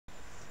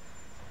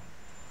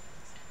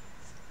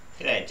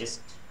Okay,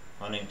 just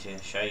wanting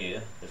to show you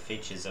the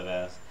features of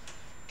our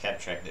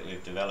kabTRAK that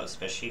we've developed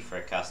especially for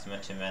a customer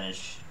to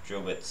manage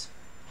drill bits.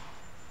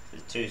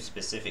 There's two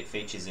specific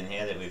features in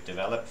here that we've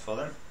developed for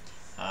them.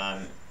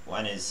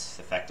 One is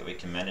the fact that we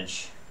can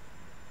manage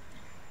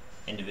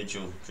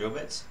individual drill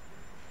bits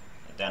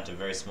down to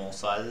very small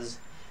sizes,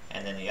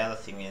 and then the other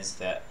thing is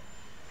that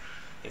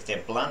if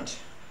they're blunt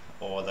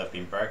or they've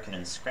been broken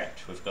and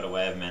scrapped, we've got a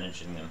way of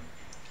managing them.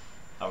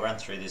 I'll run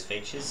through these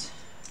features.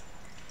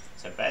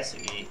 So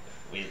basically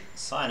we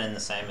sign in the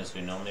same as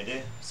we normally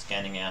do,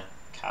 scanning our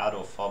card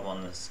or fob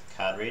on this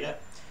card reader,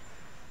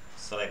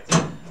 select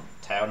the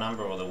tail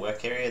number or the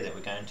work area that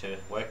we're going to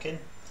work in,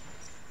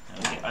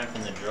 and we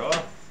open the drawer.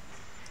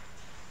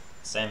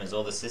 Same as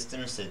all the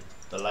systems,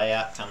 the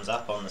layout comes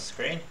up on the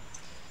screen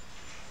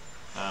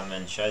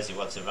and shows you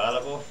what's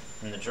available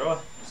in the drawer.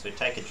 So we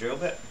take a drill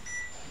bit,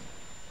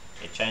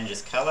 it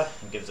changes colour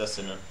and gives us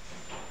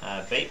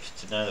a beep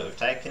to know that we've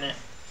taken it.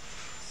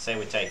 Say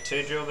we take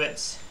 2 drill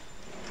bits,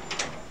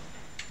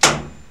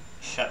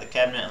 shut the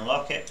cabinet and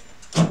lock it,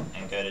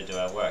 and go to do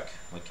our work.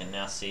 We can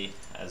now see,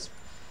 as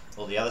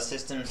all the other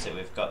systems, that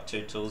we've got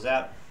 2 tools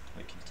out.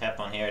 We can tap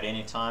on here at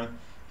any time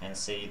and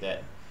see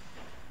that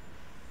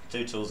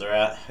 2 tools are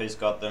out, who's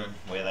got them,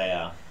 where they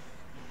are.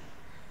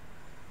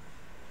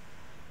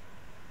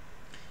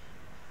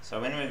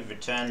 So when we've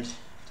returned,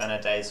 done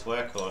a day's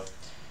work or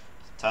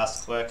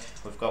task work,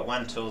 we've got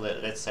 1 tool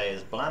that, let's say,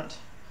 is blunt.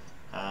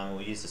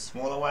 We'll use a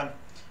smaller one,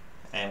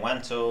 and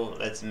 1 tool,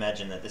 let's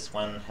imagine that this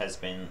one has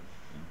been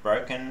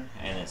broken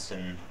and it's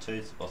in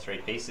 2 or 3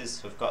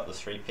 pieces. We've got the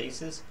 3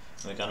 pieces.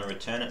 We're going to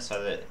return it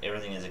so that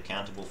everything is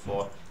accountable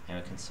for and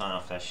we can sign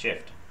off our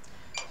shift.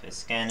 So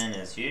scan in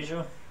as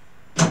usual,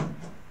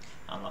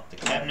 unlock the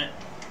cabinet,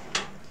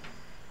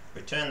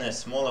 return the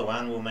smaller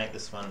one. We'll make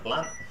this one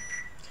blunt,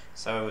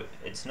 so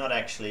it's not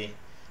actually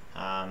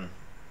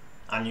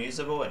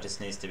unusable, it just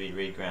needs to be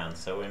reground,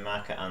 so we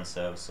mark it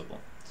unserviceable.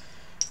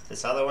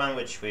 This other one,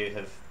 which we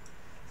have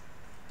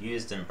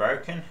used and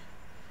broken,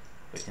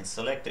 we can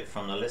select it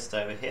from the list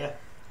over here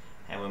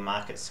and we'll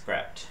mark it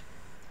scrapped.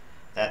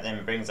 That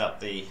then brings up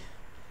the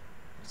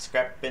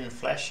scrap bin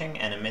flashing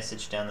and a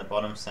message down the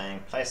bottom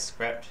saying place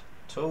scrapped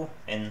tool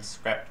in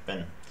scrapped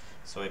bin.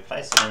 So we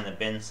place it in the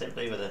bin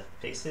simply with the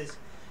pieces,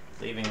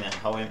 leaving the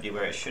hole empty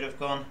where it should have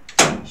gone,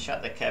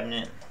 shut the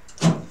cabinet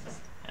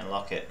and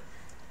lock it.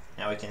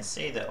 Now we can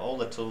see that all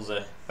the tools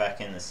are back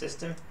in the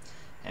system,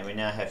 and we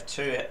now have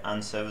 2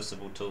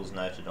 unserviceable tools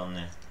noted on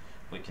there.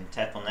 We can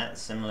tap on that,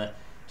 similar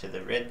to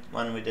the red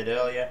one we did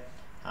earlier,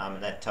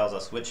 and that tells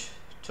us which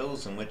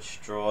tools in which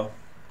drawer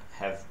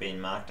have been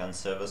marked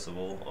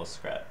unserviceable or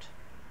scrapped.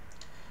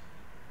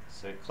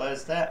 So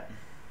close that.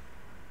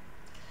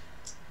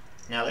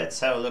 Now let's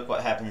have a look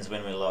what happens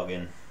when we log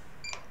in.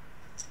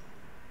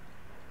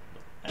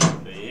 As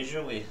per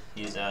usual, we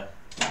use our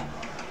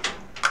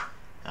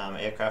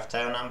aircraft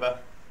tail number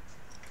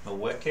or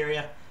work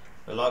area.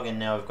 We log in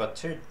now. We've got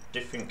 2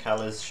 different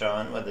colours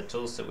showing with the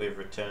tools that we've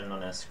returned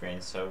on our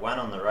screen. So one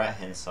on the right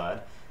hand side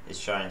is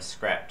showing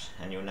scrapped,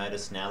 and you'll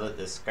notice now that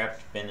the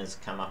scrapped bin has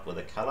come up with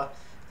a colour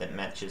that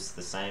matches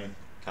the same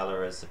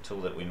colour as the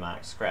tool that we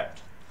marked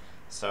scrapped.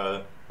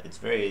 So it's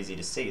very easy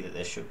to see that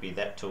there should be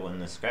that tool in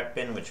the scrap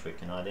bin, which we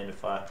can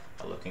identify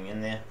by looking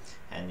in there,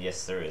 and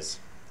yes, there is.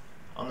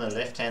 On the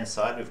left hand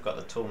side we've got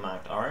the tool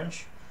marked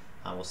orange.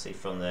 We'll see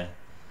from the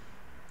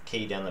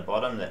key down the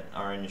bottom that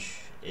orange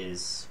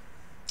is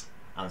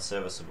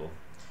unserviceable.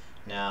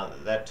 Now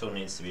that tool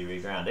needs to be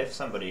reground. If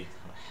somebody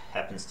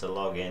happens to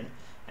log in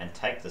and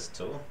take this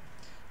tool,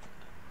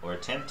 or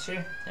attempt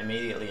to,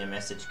 immediately a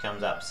message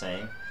comes up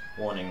saying,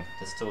 warning,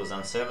 this tool is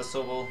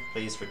unserviceable,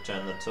 please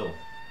return the tool.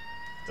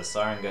 The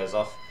siren goes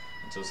off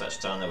until such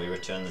time that we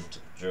return the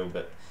drill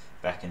bit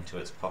back into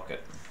its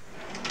pocket.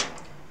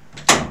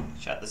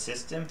 Shut the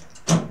system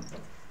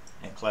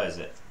and close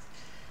it.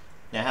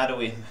 Now how do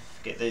we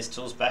get these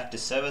tools back to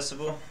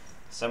serviceable?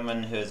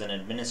 Someone who is an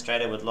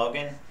administrator would log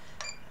in,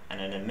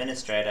 and an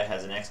administrator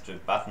has an extra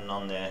button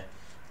on their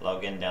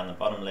login down the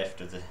bottom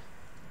left of the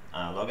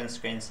login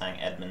screen saying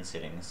admin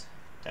settings.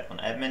 Tap on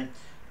admin,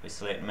 we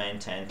select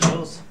maintain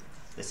tools.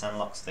 This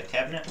unlocks the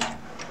cabinet.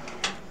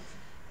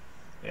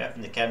 We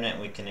open the cabinet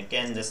and we can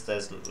again, just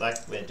as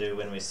like we do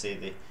when we see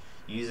the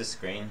user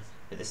screen,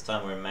 but this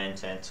time we're in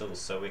maintain tools,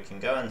 so we can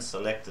go and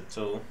select the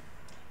tool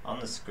on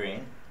the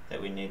screen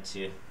that we need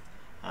to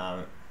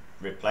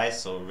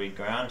replace or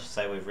reground.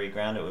 Say we've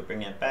reground it, we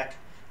bring it back,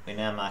 we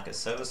now mark it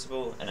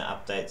serviceable and it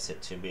updates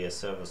it to be a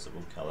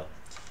serviceable colour.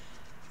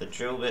 The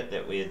drill bit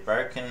that we had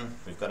broken,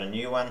 we've got a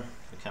new one.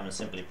 We come and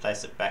simply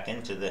place it back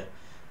into the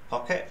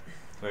pocket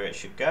where it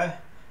should go.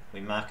 We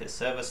mark it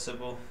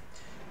serviceable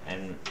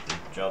and the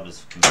job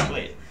is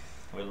complete.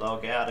 We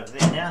log out of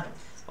there now.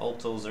 All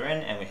tools are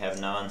in and we have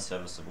no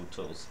unserviceable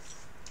tools.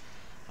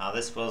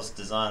 This was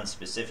designed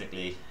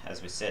specifically,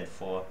 as we said,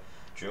 for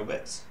drill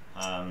bits.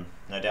 No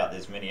doubt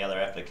there's many other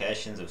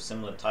applications of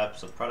similar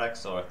types of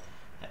products or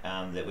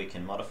that we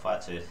can modify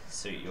to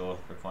suit your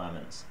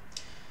requirements.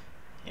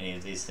 Any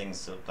of these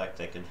things look like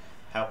they could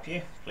help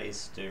you,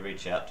 please do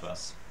reach out to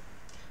us.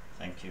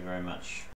 Thank you. Thank you very much.